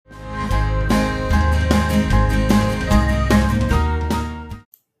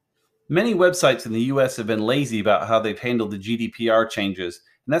Many websites in the US have been lazy about how they've handled the GDPR changes,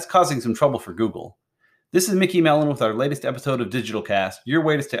 and that's causing some trouble for Google. This is Mickey Mellon with our latest episode of DigitalCast, your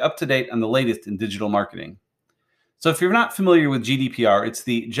way to stay up to date on the latest in digital marketing. So if you're not familiar with GDPR, it's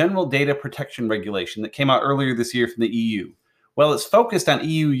the General Data Protection Regulation that came out earlier this year from the EU. While it's focused on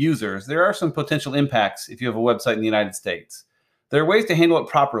EU users, there are some potential impacts if you have a website in the United States. There are ways to handle it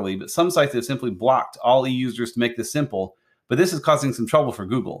properly, but some sites have simply blocked all EU users to make this simple, but this is causing some trouble for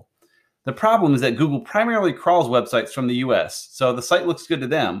Google. The problem is that Google primarily crawls websites from the US, so the site looks good to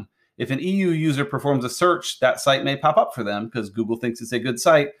them. If an EU user performs a search, that site may pop up for them because Google thinks it's a good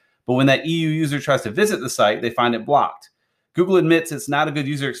site, but when that EU user tries to visit the site, they find it blocked. Google admits it's not a good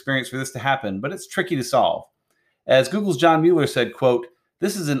user experience for this to happen, but it's tricky to solve. As Google's John Mueller said, quote,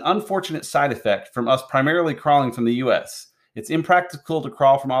 "This is an unfortunate side effect from us primarily crawling from the US. It's impractical to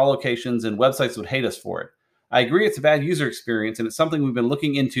crawl from all locations and websites would hate us for it. I agree it's a bad user experience, and it's something we've been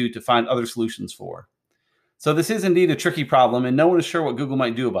looking into to find other solutions for." So this is indeed a tricky problem, and no one is sure what Google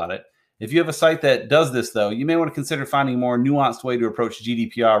might do about it. If you have a site that does this, though, you may want to consider finding a more nuanced way to approach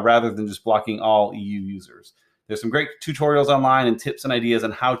GDPR rather than just blocking all EU users. There's some great tutorials online and tips and ideas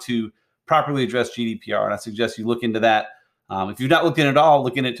on how to properly address GDPR, and I suggest you look into that. If you've not looked in it at all,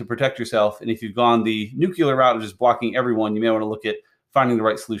 look in it to protect yourself. And if you've gone the nuclear route of just blocking everyone, you may want to look at finding the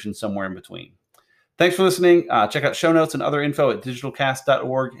right solution somewhere in between. Thanks for listening. Check out show notes and other info at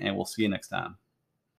digitalcast.org, and we'll see you next time.